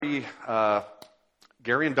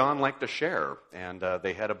Gary and Don like to share, and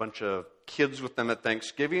they had a bunch of kids with them at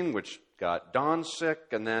Thanksgiving, which got Don sick,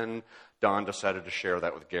 and then Don decided to share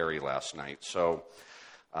that with Gary last night. So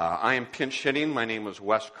I am pinch hitting. My name is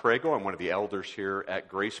Wes Crago. I'm one of the elders here at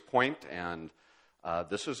Grace Point, and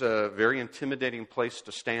this is a very intimidating place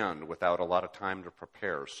to stand without a lot of time to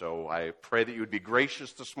prepare. So I pray that you would be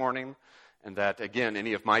gracious this morning, and that, again,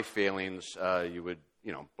 any of my failings you would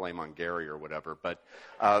blame on Gary or whatever. But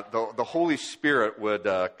the Holy Spirit would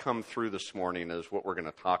come through this morning is what we're going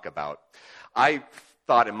to talk about. I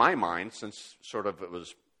thought in my mind, since sort of it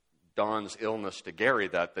was Don's illness to Gary,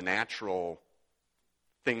 that the natural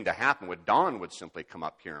thing to happen would Don would simply come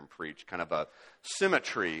up here and preach, kind of a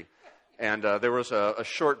symmetry. And there was a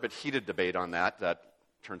short but heated debate on that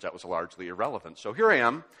turns out was largely irrelevant. So here I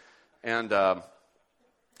am, and I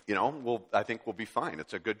think we'll be fine.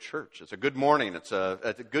 It's a good church. It's a good morning. It's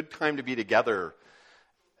a good time to be together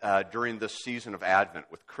during this season of Advent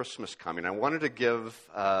with Christmas coming. I wanted to give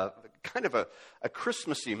kind of a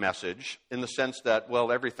Christmassy message in the sense that,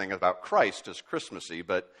 well, everything about Christ is Christmassy,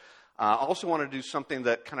 but I also want to do something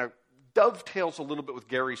that kind of dovetails a little bit with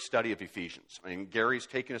Gary's study of Ephesians. I mean, Gary's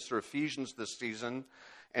taking us through Ephesians this season,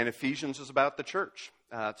 and Ephesians is about the church.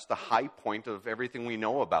 It's the high point of everything we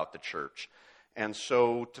know about the church. And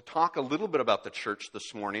so to talk a little bit about the church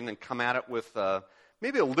this morning and come at it with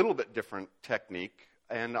maybe a little bit different technique,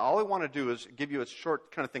 and all I want to do is give you a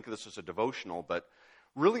short, kind of think of this as a devotional, but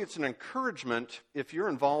really it's an encouragement. If you're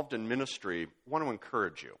involved in ministry, I want to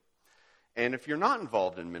encourage you. And if you're not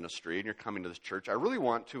involved in ministry and you're coming to this church, I really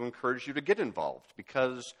want to encourage you to get involved,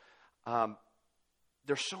 because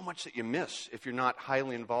there's so much that you miss if you're not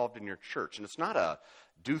highly involved in your church. And it's not a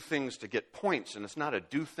do things to get points, and it's not a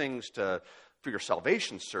do things for your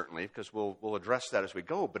salvation, certainly, because we'll address that as we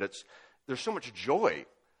go. But there's so much joy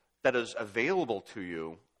that is available to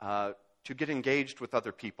you to get engaged with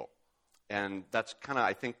other people. And that's kind of,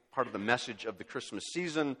 I think, part of the message of the Christmas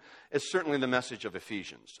season is certainly the message of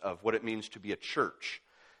Ephesians, of what it means to be a church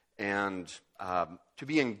and to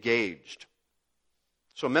be engaged.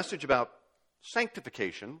 So a message about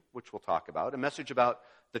sanctification, which we'll talk about, a message about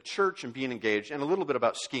the church and being engaged, and a little bit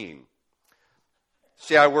about skiing.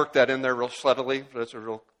 See, I worked that in there real subtly, but it's a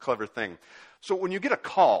real clever thing. So when you get a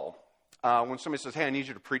call, when somebody says, hey, I need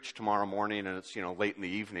you to preach tomorrow morning, and it's late in the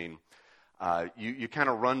evening, you kind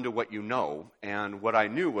of run to what you know. And what I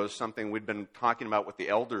knew was something we'd been talking about with the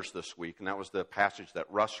elders this week, and that was the passage that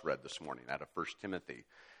Russ read this morning out of 1 Timothy,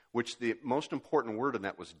 which the most important word in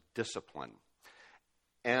that was discipline.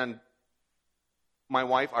 And my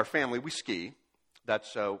wife, our family, we ski.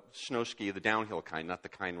 That's snow ski, the downhill kind, not the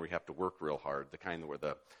kind where you have to work real hard, the kind where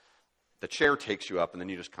the chair takes you up and then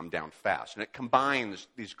you just come down fast. And it combines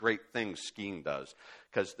these great things skiing does,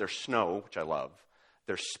 because there's snow, which I love.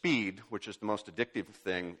 There's speed, which is the most addictive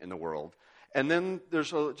thing in the world. And then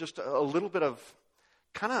there's just a little bit of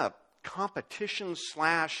kind of competition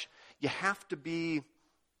 / you have to be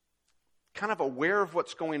kind of aware of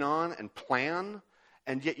what's going on and plan,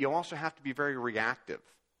 and yet you also have to be very reactive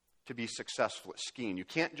to be successful at skiing. You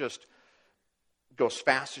can't just go as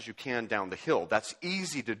fast as you can down the hill. That's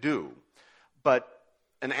easy to do. But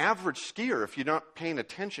an average skier, if you're not paying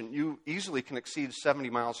attention, you easily can exceed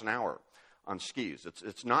 70 miles an hour on skis.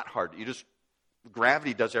 It's not hard.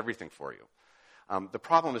 Gravity does everything for you. The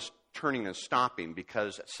problem is turning and stopping,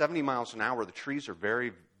 because at 70 miles an hour, the trees are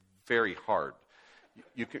very, very hard.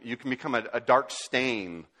 You can become a dark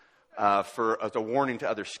stain as a warning to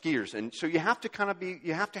other skiers. And so you have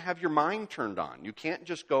to have your mind turned on. You can't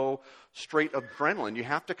just go straight adrenaline. You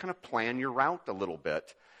have to kind of plan your route a little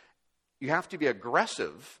bit. You have to be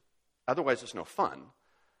aggressive, otherwise it's no fun.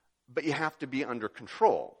 But you have to be under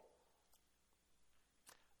control.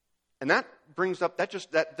 And that brings up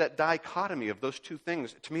that dichotomy of those two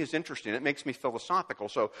things, to me, is interesting. It makes me philosophical.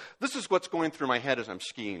 So this is what's going through my head as I'm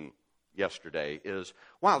skiing yesterday is,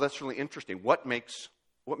 wow, that's really interesting. What makes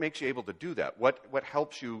you able to do that? What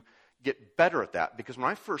helps you get better at that? Because when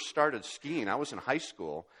I first started skiing, I was in high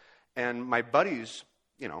school, and my buddies,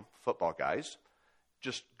 football guys,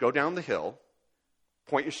 just go down the hill,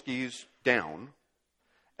 point your skis down,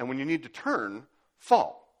 and when you need to turn,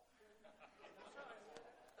 fall.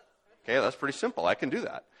 Okay, that's pretty simple. I can do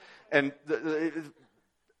that. And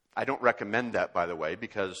I don't recommend that, by the way,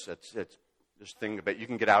 because it's this thing about you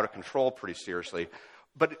can get out of control pretty seriously.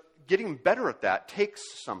 But getting better at that takes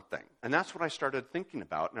something. And that's what I started thinking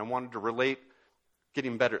about. And I wanted to relate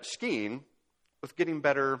getting better at skiing with getting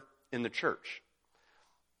better in the church.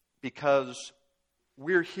 Because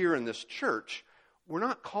we're here in this church, we're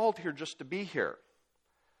not called here just to be here.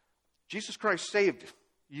 Jesus Christ saved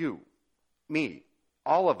you, me,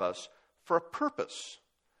 all of us, for a purpose.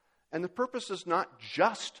 And the purpose is not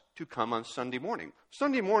just to come on Sunday morning.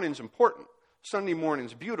 Sunday morning is important. Sunday morning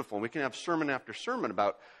is beautiful. And we can have sermon after sermon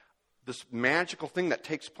about this magical thing that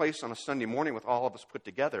takes place on a Sunday morning with all of us put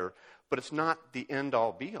together. But it's not the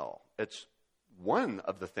end-all, be-all. It's one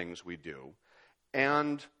of the things we do.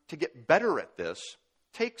 And to get better at this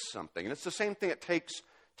takes something. And it's the same thing it takes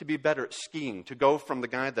to be better at skiing, to go from the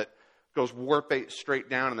guy that goes warp straight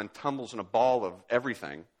down and then tumbles in a ball of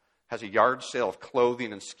everything, has a yard sale of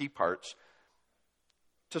clothing and ski parts,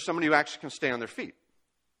 to somebody who actually can stay on their feet.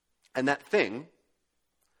 And that thing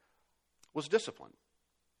was discipline.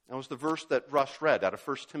 That was the verse that Russ read out of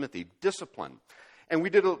 1 Timothy, discipline. And we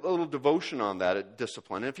did a little devotion on that at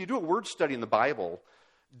discipline. And if you do a word study in the Bible,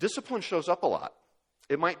 discipline shows up a lot.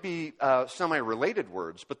 It might be semi-related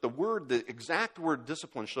words, but the exact word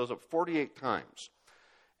discipline shows up 48 times.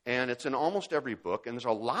 And it's in almost every book, and there's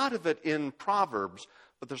a lot of it in Proverbs,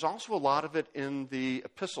 but there's also a lot of it in the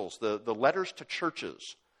epistles, the letters to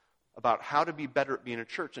churches, about how to be better at being a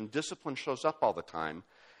church. And discipline shows up all the time.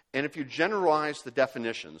 And if you generalize the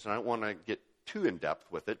definitions, and I don't want to get too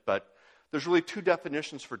in-depth with it, but there's really two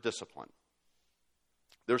definitions for discipline.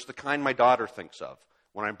 There's the kind my daughter thinks of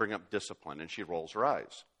when I bring up discipline, and she rolls her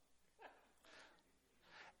eyes.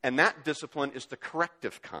 And that discipline is the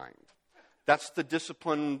corrective kind. That's the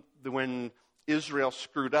discipline when Israel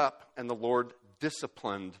screwed up and the Lord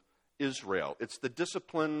disciplined Israel. It's the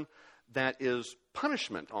discipline that is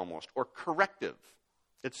punishment almost, or corrective.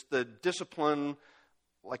 It's the discipline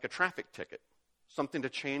like a traffic ticket, something to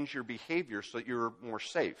change your behavior so that you're more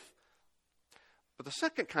safe. But the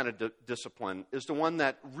second kind of discipline is the one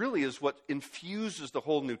that really is what infuses the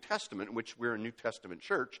whole New Testament, which we're a New Testament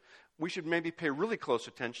church. We should maybe pay really close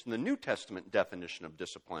attention to the New Testament definition of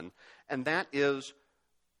discipline, and that is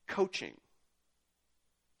coaching,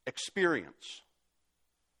 experience,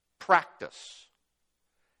 practice.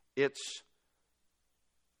 It's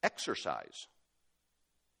exercise.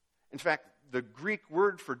 In fact, the Greek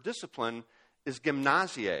word for discipline is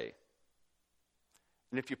gymnasie.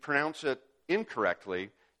 And if you pronounce it incorrectly,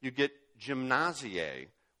 you get gymnasie,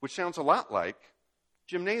 which sounds a lot like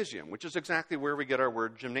gymnasium, which is exactly where we get our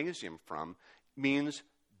word gymnasium from. It means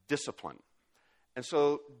discipline. And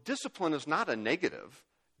so discipline is not a negative.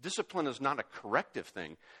 Discipline is not a corrective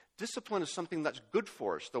thing. Discipline is something that's good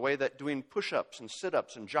for us. The way that doing push-ups and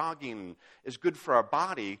sit-ups and jogging is good for our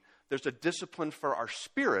body, there's a discipline for our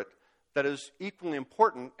spirit that is equally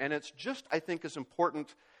important. And it's just, I think, as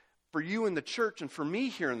important for you in the church and for me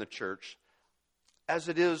here in the church as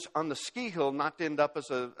it is on the ski hill, not to end up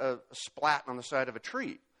as a splat on the side of a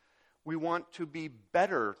tree. We want to be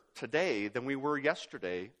better today than we were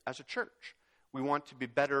yesterday as a church. We want to be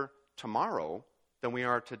better tomorrow than we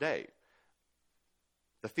are today.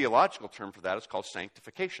 The theological term for that is called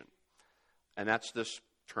sanctification. And that's this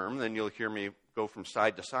term. Then you'll hear me go from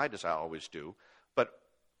side to side as I always do. But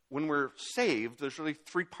when we're saved, there's really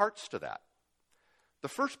three parts to that. The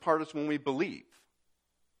first part is when we believe.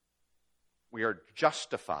 We are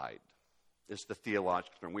justified, is the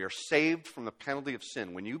theological term. We are saved from the penalty of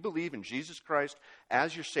sin. When you believe in Jesus Christ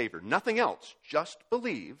as your Savior, nothing else, just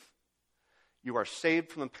believe, you are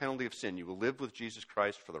saved from the penalty of sin. You will live with Jesus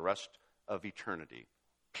Christ for the rest of eternity,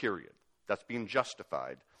 period. That's being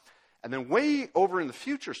justified. And then way over in the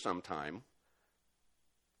future sometime,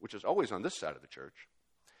 which is always on this side of the church,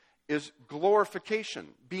 is glorification,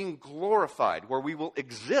 being glorified, where we will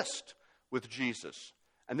exist with Jesus.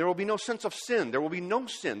 And there will be no sense of sin. There will be no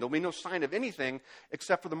sin. There will be no sign of anything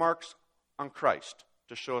except for the marks on Christ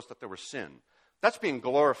to show us that there was sin. That's being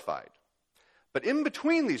glorified. But in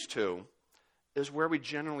between these two is where we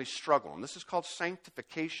generally struggle. And this is called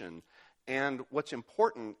sanctification. And what's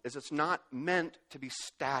important is it's not meant to be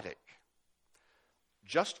static.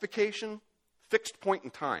 Justification, fixed point in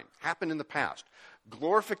time, happened in the past.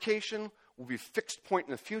 Glorification will be fixed point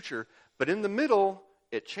in the future. But in the middle,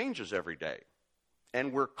 it changes every day.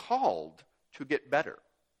 And we're called to get better.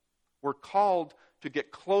 We're called to get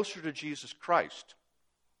closer to Jesus Christ.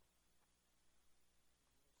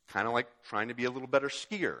 Kind of like trying to be a little better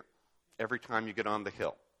skier every time you get on the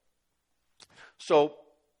hill. So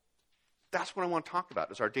that's what I want to talk about,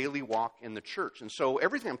 is our daily walk in the church. And so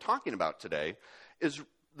everything I'm talking about today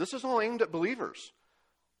this is all aimed at believers.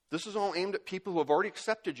 This is all aimed at people who have already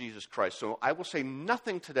accepted Jesus Christ. So I will say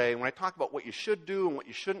nothing today, when I talk about what you should do and what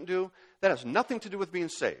you shouldn't do, that has nothing to do with being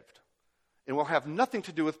saved. It will have nothing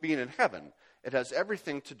to do with being in heaven. It has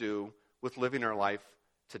everything to do with living our life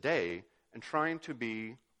today and trying to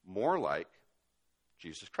be more like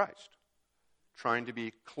Jesus Christ. Trying to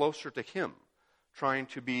be closer to Him. Trying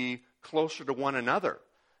to be closer to one another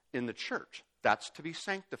in the church. That's to be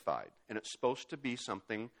sanctified, and it's supposed to be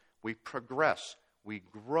something we progress, we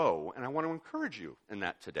grow, and I want to encourage you in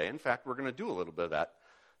that today. In fact, we're going to do a little bit of that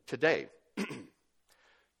today.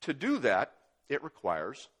 To do that, it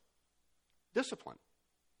requires discipline.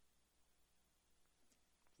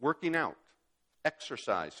 Working out,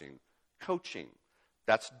 exercising, coaching,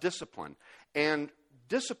 that's discipline. And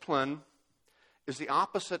discipline is the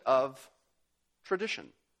opposite of tradition.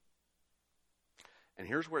 And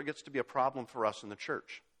here's where it gets to be a problem for us in the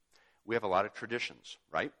church. We have a lot of traditions,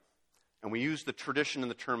 right? And we use the tradition in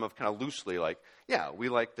the term of kind of loosely, like, yeah, we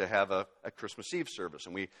like to have a Christmas Eve service,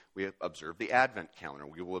 and we observe the Advent calendar.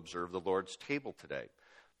 We will observe the Lord's table today.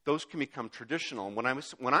 Those can become traditional. And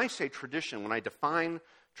when I say tradition, when I define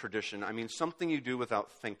tradition, I mean something you do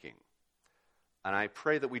without thinking. And I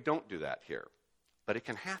pray that we don't do that here. But it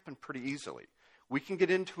can happen pretty easily. We can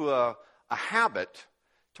get into a habit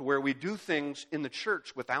to where we do things in the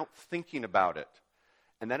church without thinking about it.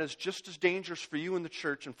 And that is just as dangerous for you in the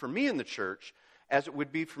church and for me in the church as it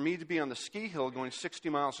would be for me to be on the ski hill going 60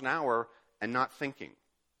 miles an hour and not thinking,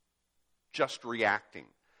 just reacting.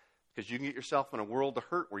 Because you can get yourself in a world of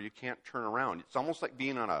hurt where you can't turn around. It's almost like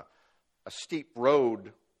being on a steep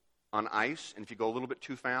road on ice, and if you go a little bit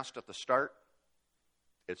too fast at the start,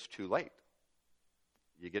 it's too late.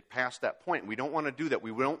 You get past that point. We don't want to do that.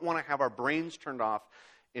 We don't want to have our brains turned off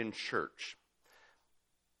in church.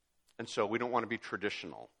 And so we don't want to be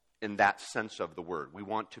traditional in that sense of the word. We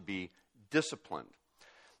want to be disciplined.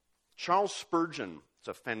 Charles Spurgeon is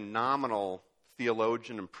a phenomenal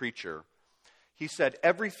theologian and preacher. He said,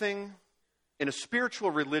 everything, in a spiritual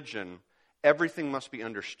religion, everything must be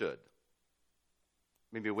understood.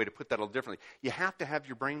 Maybe a way to put that a little differently. You have to have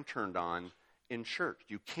your brain turned on in church.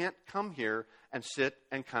 You can't come here and sit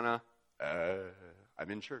and kind of, I'm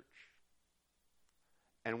in church.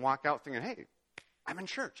 And walk out thinking, hey, I'm in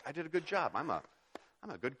church. I did a good job. I'm a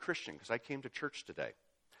good Christian because I came to church today.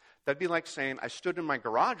 That'd be like saying, I stood in my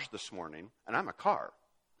garage this morning and I'm a car.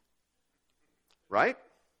 Right?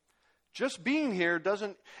 Just being here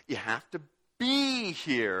doesn't, you have to be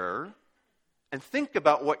here and think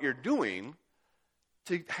about what you're doing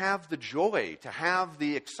to have the joy, to have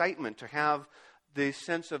the excitement, to have the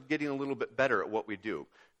sense of getting a little bit better at what we do.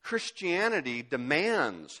 Christianity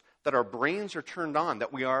demands that our brains are turned on,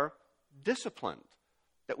 that we are disciplined,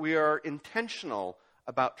 that we are intentional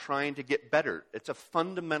about trying to get better. It's a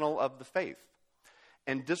fundamental of the faith.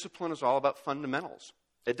 And discipline is all about fundamentals.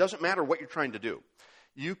 It doesn't matter what you're trying to do.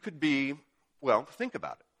 You could be, well, think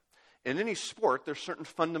about it. In any sport, there's certain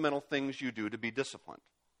fundamental things you do to be disciplined.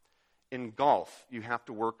 In golf, you have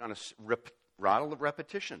to work on a lot of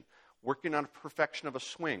repetition, working on a perfection of a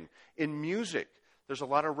swing. In music, there's a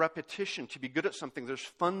lot of repetition. To be good at something, there's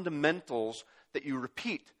fundamentals that you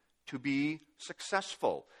repeat to be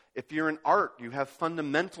successful. If you're in art, you have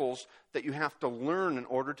fundamentals that you have to learn in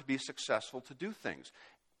order to be successful to do things.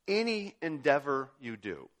 Any endeavor you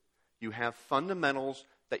do, you have fundamentals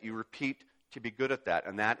that you repeat to be good at that.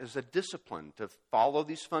 And that is a discipline, to follow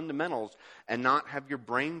these fundamentals and not have your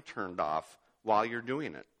brain turned off while you're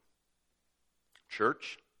doing it.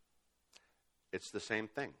 Church, it's the same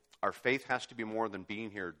thing. Our faith has to be more than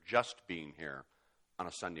being here, just being here on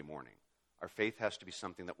a Sunday morning. Our faith has to be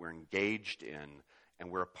something that we're engaged in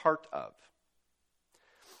and we're a part of.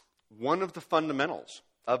 One of the fundamentals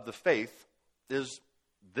of the faith is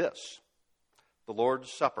this: the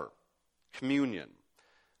Lord's Supper, communion.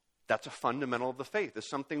 That's a fundamental of the faith. It's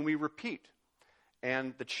something we repeat.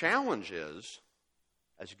 And the challenge is,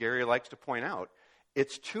 as Gary likes to point out,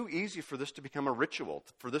 it's too easy for this to become a ritual,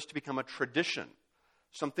 for this to become a tradition,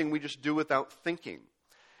 something we just do without thinking.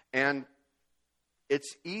 And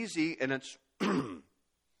it's easy and it's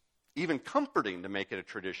even comforting to make it a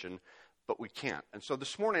tradition, but we can't. And so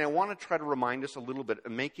this morning I want to try to remind us a little bit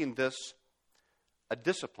of making this a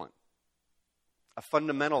discipline, a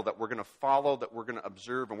fundamental that we're going to follow, that we're going to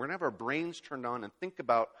observe, and we're going to have our brains turned on and think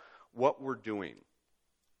about what we're doing.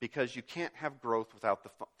 Because you can't have growth without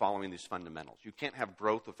following these fundamentals. You can't have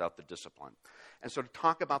growth without the discipline. And so to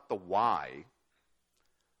talk about the why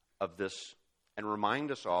of this and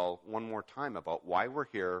remind us all one more time about why we're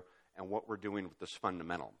here and what we're doing with this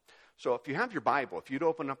fundamental. So if you have your Bible, if you'd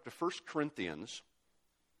open up to 1 Corinthians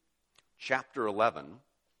chapter 11,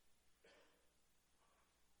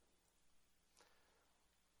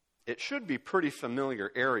 it should be pretty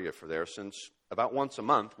familiar area for there, since about once a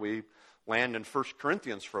month we land in 1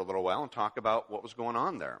 Corinthians for a little while and talk about what was going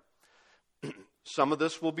on there. Some of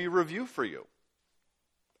this will be review for you,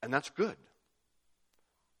 and that's good.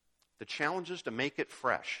 The challenge is to make it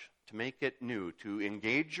fresh, to make it new, to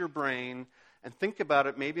engage your brain and think about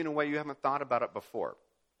it maybe in a way you haven't thought about it before.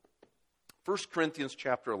 1 Corinthians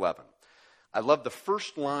chapter 11. I love the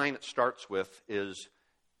first line it starts with is,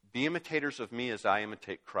 be imitators of me as I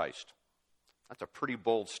imitate Christ. That's a pretty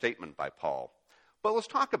bold statement by Paul. But let's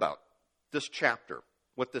talk about this chapter,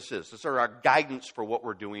 what this is. This is our guidance for what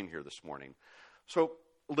we're doing here this morning. So,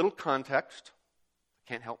 a little context. I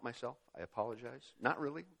can't help myself. I apologize. Not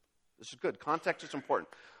really. This is good. Context is important.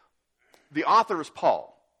 The author is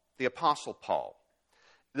Paul, the Apostle Paul.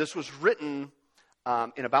 This was written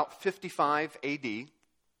in about 55 A.D.,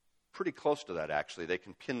 pretty close to that, actually. They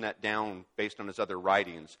can pin that down based on his other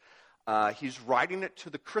writings. He's writing it to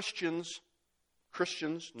the Christians,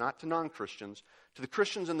 not to non-Christians, to the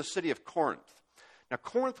Christians in the city of Corinth. Now,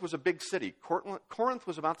 Corinth was a big city. Corinth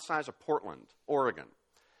was about the size of Portland, Oregon.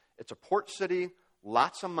 It's a port city,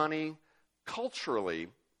 lots of money. Culturally,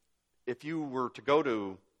 if you were to go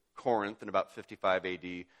to Corinth in about 55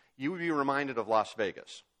 A.D., you would be reminded of Las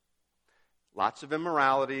Vegas. Lots of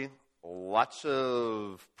immorality, lots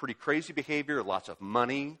of pretty crazy behavior, lots of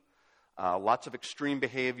money, lots of extreme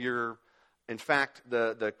behavior. In fact,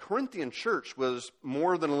 the Corinthian church was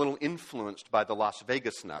more than a little influenced by the Las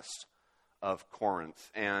Vegas-ness of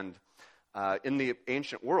Corinth. And in the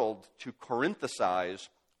ancient world, to Corinthicize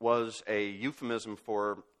was a euphemism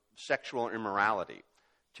for sexual immorality,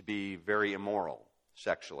 to be very immoral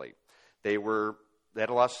sexually. They had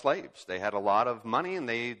a lot of slaves. They had a lot of money, and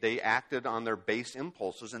they acted on their base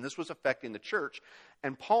impulses, and this was affecting the church.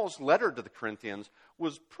 And Paul's letter to the Corinthians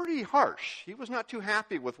was pretty harsh. He was not too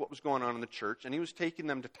happy with what was going on in the church, and he was taking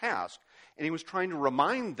them to task, and he was trying to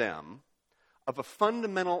remind them of a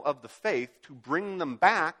fundamental of the faith to bring them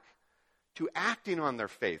back to acting on their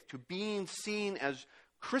faith, to being seen as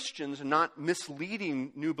Christians and not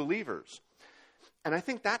misleading new believers. And I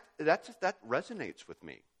think that resonates with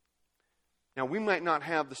me. Now, we might not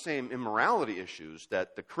have the same immorality issues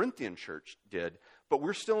that the Corinthian church did, but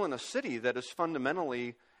we're still in a city that is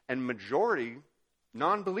fundamentally and majority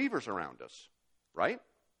non-believers around us, right?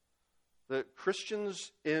 The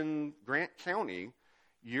Christians in Grant County,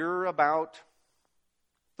 you're about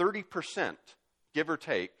 30%, give or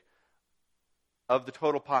take, of the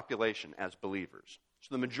total population as believers. So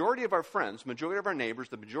the majority of our friends, majority of our neighbors,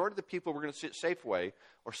 the majority of the people we're going to sit Safeway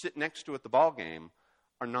or sit next to at the ball game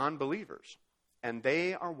are non-believers. And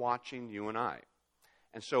they are watching you and I.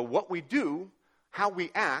 And so what we do, how we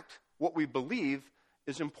act, what we believe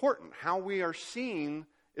is important. How we are seen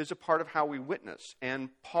is a part of how we witness. And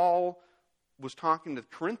Paul was talking to the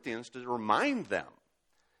Corinthians to remind them,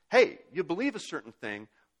 hey, you believe a certain thing,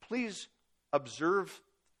 please observe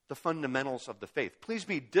the fundamentals of the faith. Please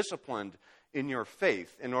be disciplined in your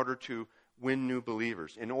faith in order to win new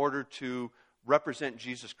believers, in order to represent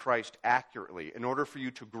Jesus Christ accurately, in order for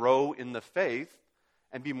you to grow in the faith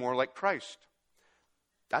and be more like Christ.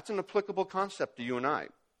 That's an applicable concept to you and I.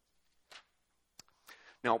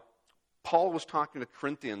 Now, Paul was talking to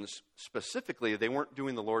Corinthians specifically, they weren't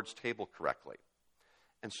doing the Lord's table correctly.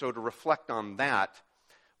 And so to reflect on that,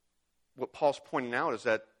 what Paul's pointing out is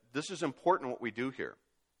that this is important what we do here,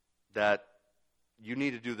 that you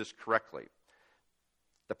need to do this correctly.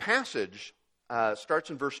 The passage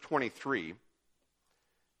starts in verse 23,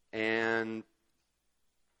 and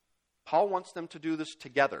Paul wants them to do this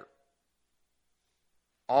together,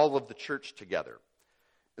 all of the church together.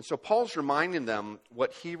 And so Paul's reminding them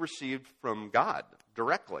what he received from God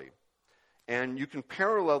directly. And you can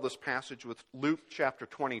parallel this passage with Luke chapter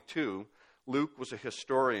 22. Luke was a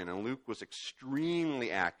historian, and Luke was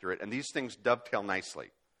extremely accurate, and these things dovetail nicely.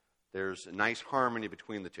 There's a nice harmony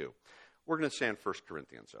between the two. We're going to say in 1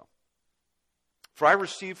 Corinthians, though. For I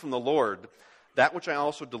received from the Lord that which I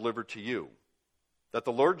also delivered to you, that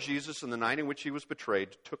the Lord Jesus, in the night in which he was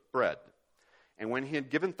betrayed, took bread. And when he had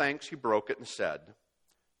given thanks, he broke it and said,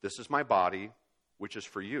 this is my body, which is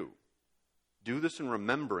for you. Do this in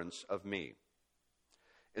remembrance of me.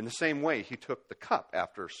 In the same way, he took the cup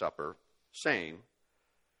after supper, saying,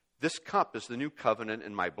 this cup is the new covenant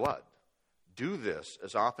in my blood. Do this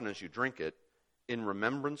as often as you drink it in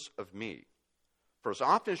remembrance of me. For as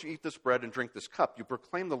often as you eat this bread and drink this cup, you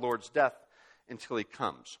proclaim the Lord's death until he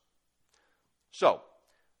comes. So,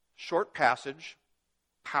 short passage,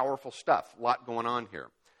 powerful stuff, a lot going on here.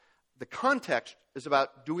 The context is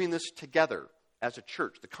about doing this together as a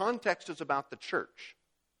church. The context is about the church.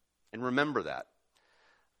 And remember that.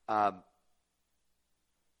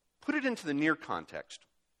 Put it into the near context.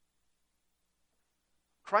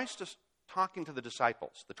 Christ is talking to the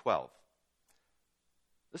disciples, the 12.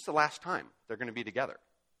 This is the last time they're going to be together.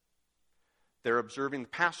 They're observing the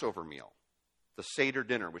Passover meal, the Seder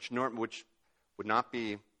dinner, which would not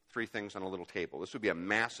be three things on a little table. This would be a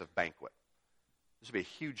massive banquet. This would be a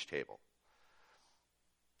huge table.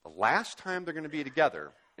 The last time they're going to be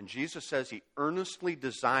together, and Jesus says he earnestly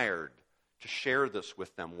desired to share this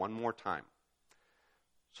with them one more time.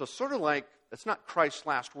 So it's sort of like, it's not Christ's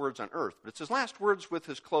last words on earth, but it's his last words with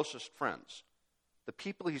his closest friends. The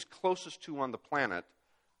people he's closest to on the planet,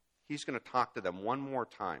 he's going to talk to them one more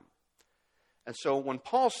time. And so when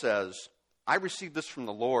Paul says, I received this from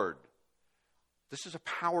the Lord, this is a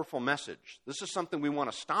powerful message. This is something we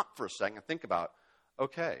want to stop for a second and think about.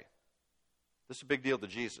 Okay, this is a big deal to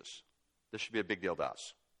Jesus. This should be a big deal to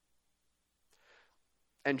us.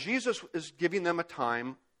 And Jesus is giving them a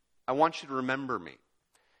time, I want you to remember me.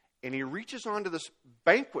 And he reaches onto this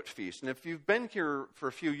banquet feast. And if you've been here for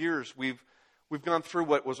a few years, we've gone through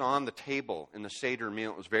what was on the table in the Seder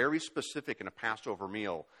meal. It was very specific in a Passover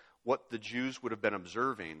meal, what the Jews would have been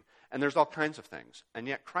observing. And there's all kinds of things. And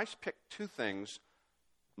yet Christ picked two things,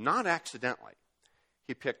 not accidentally.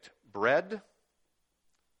 He picked bread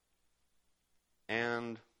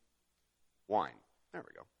and wine. There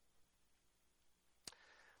we go.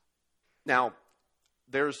 Now,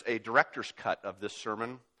 there's a director's cut of this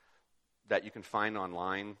sermon that you can find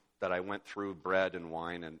online that I went through bread and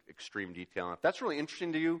wine in extreme detail. And if that's really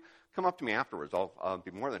interesting to you, come up to me afterwards. I'll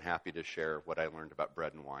be more than happy to share what I learned about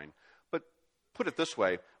bread and wine. But put it this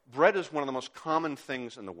way, bread is one of the most common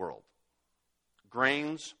things in the world.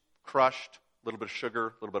 Grains, crushed, a little bit of sugar,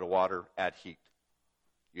 a little bit of water, add heat.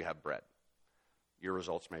 You have bread. Your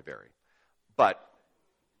results may vary. But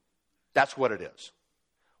that's what it is.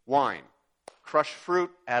 Wine, crushed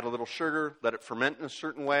fruit, add a little sugar, let it ferment in a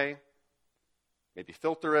certain way, maybe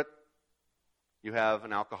filter it. You have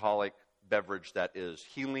an alcoholic beverage that is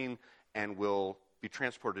healing and will be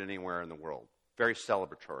transported anywhere in the world. Very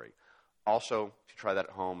celebratory. Also, if you try that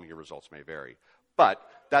at home, your results may vary. But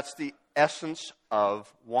that's the essence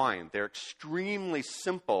of wine. They're extremely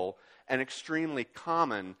simple and extremely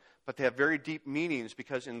common, but they have very deep meanings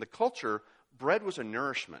because in the culture, bread was a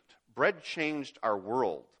nourishment. Bread changed our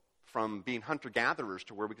world from being hunter-gatherers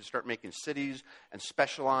to where we could start making cities and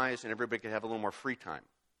specialize and everybody could have a little more free time.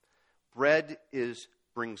 Bread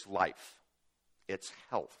brings life. It's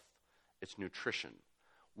health. It's nutrition.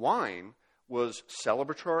 Wine was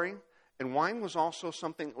celebratory, and wine was also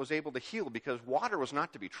something that was able to heal because water was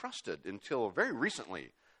not to be trusted until very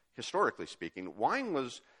recently, historically speaking. Wine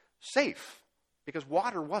was safe because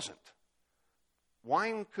water wasn't.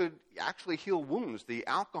 Wine could actually heal wounds. The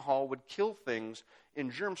alcohol would kill things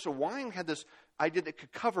in germs. So wine had this idea that it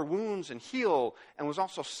could cover wounds and heal and was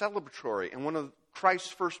also celebratory. And one of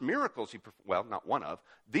Christ's first miracles,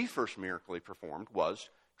 the first miracle he performed was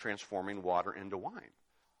transforming water into wine.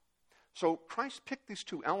 So Christ picked these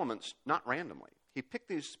two elements not randomly. He picked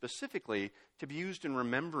these specifically to be used in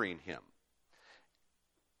remembering him.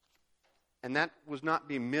 And that was not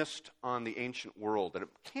be missed on the ancient world. And it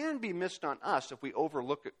can be missed on us if we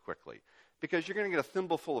overlook it quickly. Because you're going to get a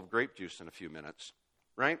thimbleful of grape juice in a few minutes,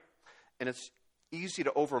 right? And it's easy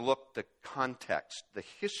to overlook the context, the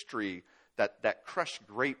history that crushed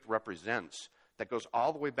grape represents that goes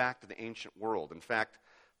all the way back to the ancient world. In fact,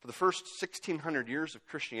 for the first 1,600 years of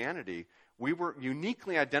Christianity, we were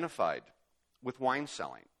uniquely identified with wine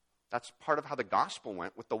selling. That's part of how the gospel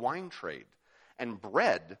went with the wine trade. And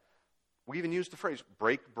bread, we even use the phrase,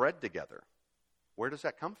 break bread together. Where does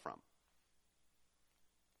that come from?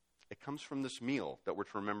 It comes from this meal that we're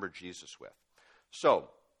to remember Jesus with. So,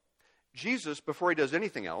 Jesus, before he does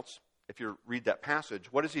anything else, if you read that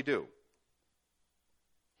passage, what does he do?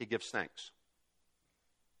 He gives thanks.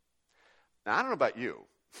 Now, I don't know about you.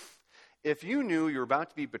 If you knew you were about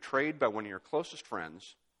to be betrayed by one of your closest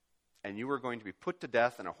friends, and you were going to be put to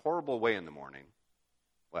death in a horrible way in the morning,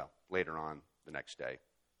 well, later on the next day,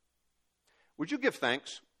 would you give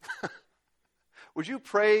thanks? Would you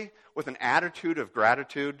pray with an attitude of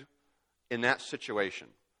gratitude in that situation?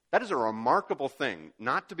 That is a remarkable thing,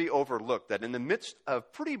 not to be overlooked, that in the midst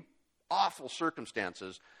of pretty awful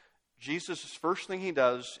circumstances, Jesus' first thing he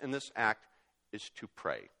does in this act is to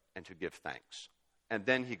pray and to give thanks. And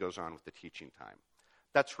then he goes on with the teaching time.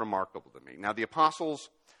 That's remarkable to me. Now, the apostles,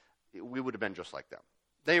 we would have been just like them.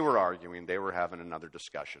 They were arguing. They were having another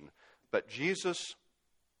discussion. But Jesus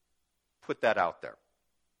put that out there,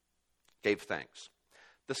 gave thanks.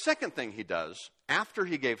 The second thing he does after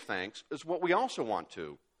he gave thanks is what we also want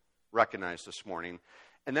to recognize this morning,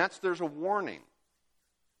 and that's there's a warning.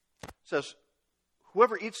 It says,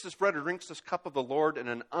 whoever eats this bread or drinks this cup of the Lord in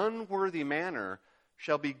an unworthy manner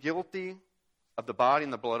shall be guilty of the body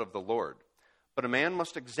and the blood of the Lord. But a man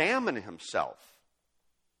must examine himself,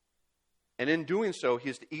 and in doing so, he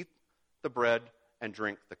is to eat the bread and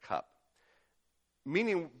drink the cup.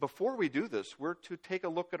 Meaning, before we do this, we're to take a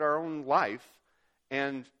look at our own life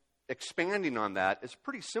and expanding on that, it's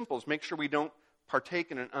pretty simple. It's make sure we don't partake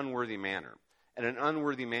in an unworthy manner. And an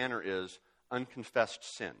unworthy manner is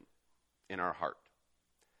unconfessed sin in our heart.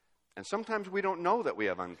 And sometimes we don't know that we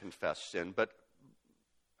have unconfessed sin, but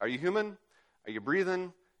are you human? Are you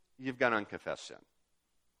breathing? You've got unconfessed sin.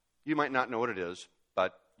 You might not know what it is,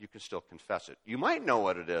 but you can still confess it. You might know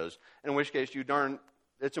what it is, in which case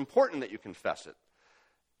it's important that you confess it.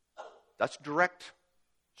 That's direct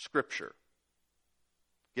Scripture.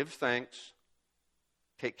 Give thanks,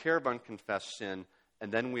 take care of unconfessed sin,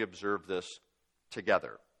 and then we observe this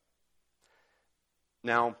together.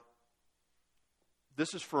 Now,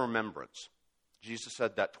 this is for remembrance. Jesus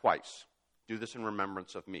said that twice. Do this in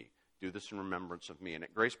remembrance of me. Do this in remembrance of me. And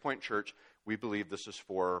at Grace Point Church, we believe this is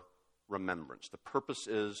for remembrance. The purpose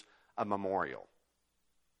is a memorial.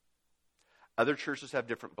 Other churches have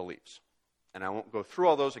different beliefs. And I won't go through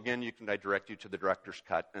all those. Again, I direct you to the director's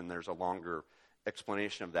cut, and there's a longer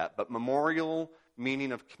explanation of that. But memorial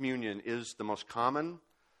meaning of communion is the most common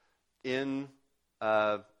in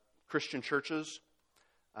Christian churches.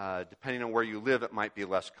 Depending on where you live, it might be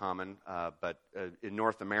less common. But in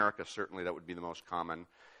North America, certainly that would be the most common.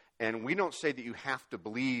 And we don't say that you have to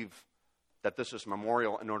believe that this is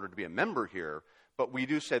memorial in order to be a member here, but we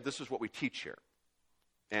do say this is what we teach here.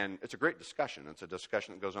 And it's a great discussion. It's a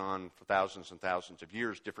discussion that goes on for thousands and thousands of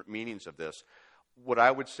years, different meanings of this. What I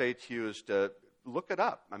would say to you is to look it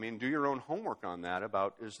up. I mean, do your own homework on that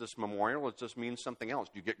about, is this memorial? Does this mean something else?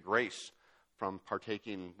 Do you get grace from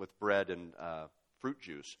partaking with bread and fruit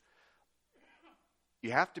juice?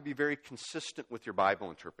 You have to be very consistent with your Bible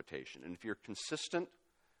interpretation. And if you're consistent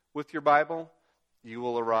with your Bible, you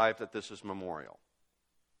will arrive that this is memorial.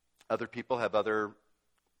 Other people have other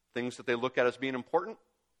things that they look at as being important.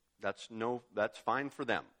 That's fine for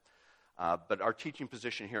them. But our teaching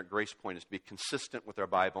position here at Grace Point is to be consistent with our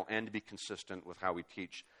Bible and to be consistent with how we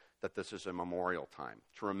teach that this is a memorial time,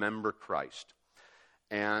 to remember Christ,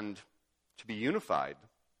 and to be unified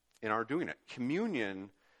in our doing it. Communion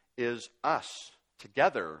is us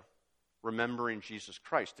together remembering Jesus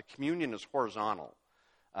Christ. The communion is horizontal.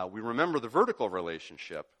 We remember the vertical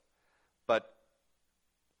relationship, but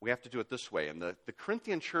we have to do it this way. And the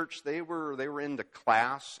Corinthian church, they were into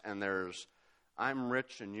class, and there's, I'm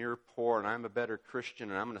rich and you're poor, and I'm a better Christian,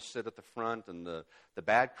 and I'm going to sit at the front, and the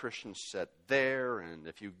bad Christians sit there, and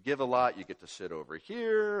if you give a lot, you get to sit over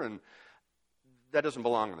here, and that doesn't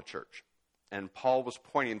belong in the church. And Paul was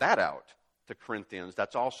pointing that out to Corinthians.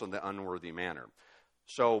 That's also the unworthy manner.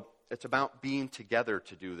 So it's about being together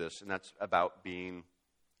to do this, and that's about being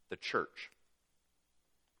the church.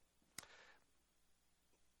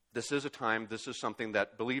 This is something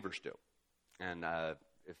that believers do. And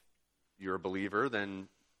if you're a believer, then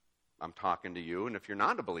I'm talking to you. And if you're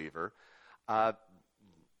not a believer,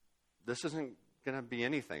 this isn't going to be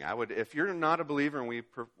anything. If you're not a believer and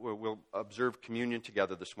we'll observe communion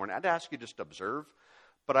together this morning, I'd ask you just to observe.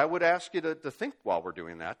 But I would ask you to think while we're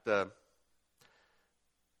doing that.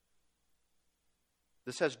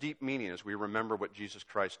 This has deep meaning as we remember what Jesus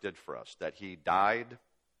Christ did for us, that he died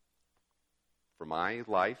for my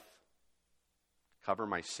life, cover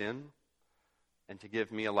my sin, and to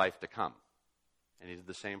give me a life to come. And he did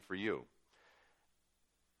the same for you.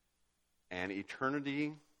 And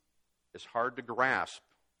eternity is hard to grasp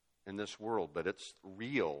in this world, but it's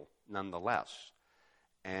real nonetheless.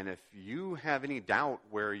 And if you have any doubt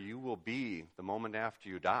where you will be the moment after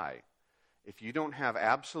you die, if you don't have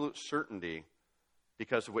absolute certainty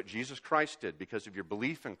because of what Jesus Christ did, because of your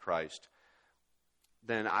belief in Christ,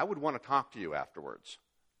 then I would want to talk to you afterwards.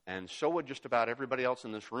 And so would just about everybody else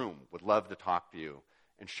in this room would love to talk to you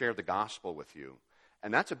and share the gospel with you.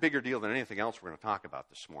 And that's a bigger deal than anything else we're going to talk about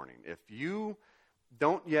this morning. If you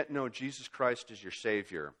don't yet know Jesus Christ as your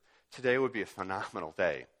Savior, today would be a phenomenal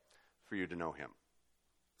day for you to know him.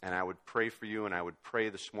 And I would pray for you, and I would pray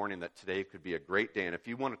this morning that today could be a great day. And if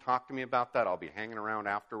you want to talk to me about that, I'll be hanging around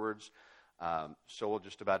afterwards. So will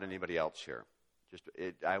just about anybody else here.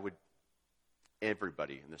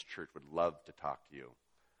 Everybody in this church would love to talk to you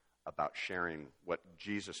about sharing what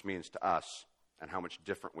Jesus means to us and how much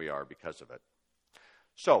different we are because of it.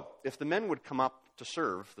 So, if the men would come up to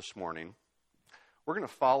serve this morning, we're going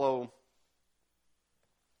to follow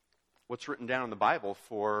what's written down in the Bible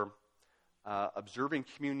for observing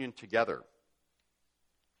communion together,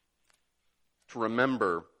 to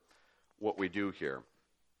remember what we do here.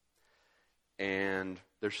 And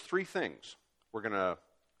there's three things we're going to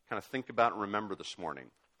kind of think about and remember this morning.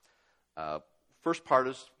 First part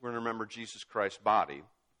is we're going to remember Jesus Christ's body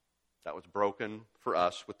that was broken for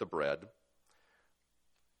us with the bread.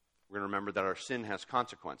 We're going to remember that our sin has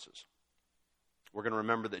consequences. we're going to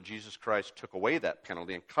remember that Jesus Christ took away that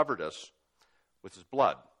penalty and covered us with his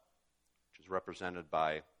blood, which is represented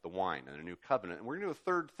by the wine and a new covenant. And we're going to do a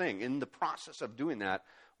third thing. In the process of doing that,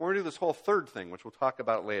 we're going to do this whole third thing, which we'll talk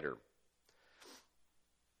about later.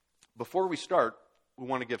 Before we start, we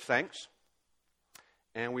want to give thanks,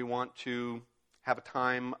 and we want to have a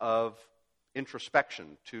time of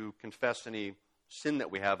introspection to confess any sin that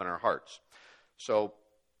we have in our hearts. So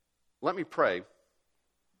let me pray,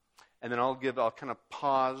 and then I'll kind of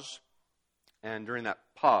pause, and during that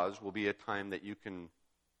pause will be a time that you can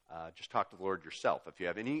just talk to the Lord yourself. If you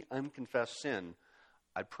have any unconfessed sin,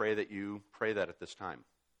 I'd pray that you pray that at this time.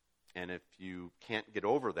 And if you can't get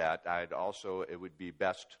over that, it would be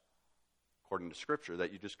best, according to Scripture,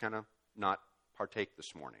 that you just kind of not partake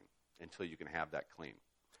this morning until you can have that clean.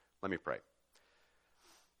 Let me pray.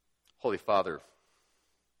 Holy Father,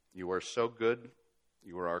 you are so good.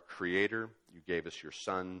 You are our Creator. You gave us your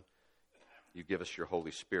Son. You give us your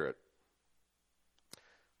Holy Spirit.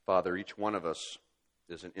 Father, each one of us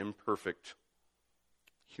is an imperfect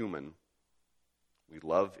human. We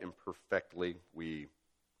love imperfectly. We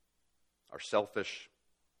are selfish,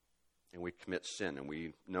 and we commit sin, and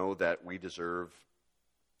we know that we deserve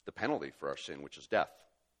the penalty for our sin, which is death.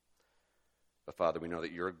 But Father, we know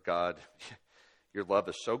that you're God. Your love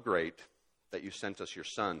is so great that you sent us your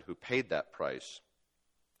Son, who paid that price,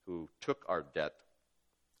 who took our debt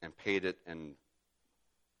and paid it and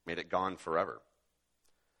made it gone forever.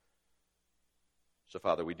 So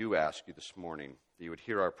Father, we do ask you this morning that you would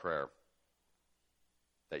hear our prayer,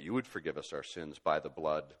 that you would forgive us our sins by the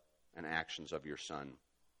blood and actions of your Son.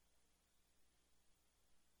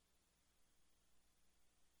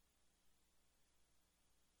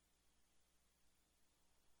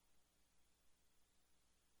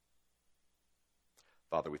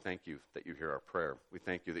 Father, we thank you that you hear our prayer. We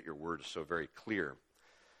thank you that your word is so very clear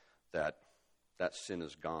that that sin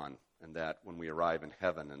is gone, and that when we arrive in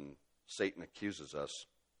heaven and Satan accuses us,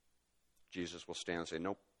 Jesus will stand and say,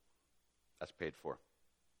 nope, that's paid for.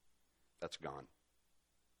 That's gone.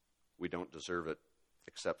 We don't deserve it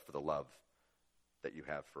except for the love that you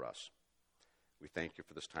have for us. We thank you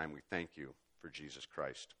for this time. We thank you for Jesus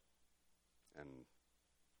Christ. And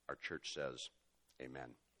our church says, amen.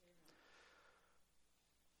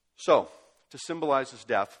 So, to symbolize his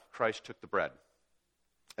death, Christ took the bread,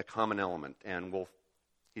 a common element, and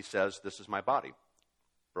he says, this is my body,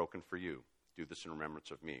 broken for you. Do this in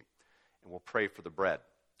remembrance of me. And we'll pray for the bread.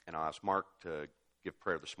 And I'll ask Mark to give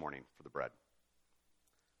prayer this morning for the bread.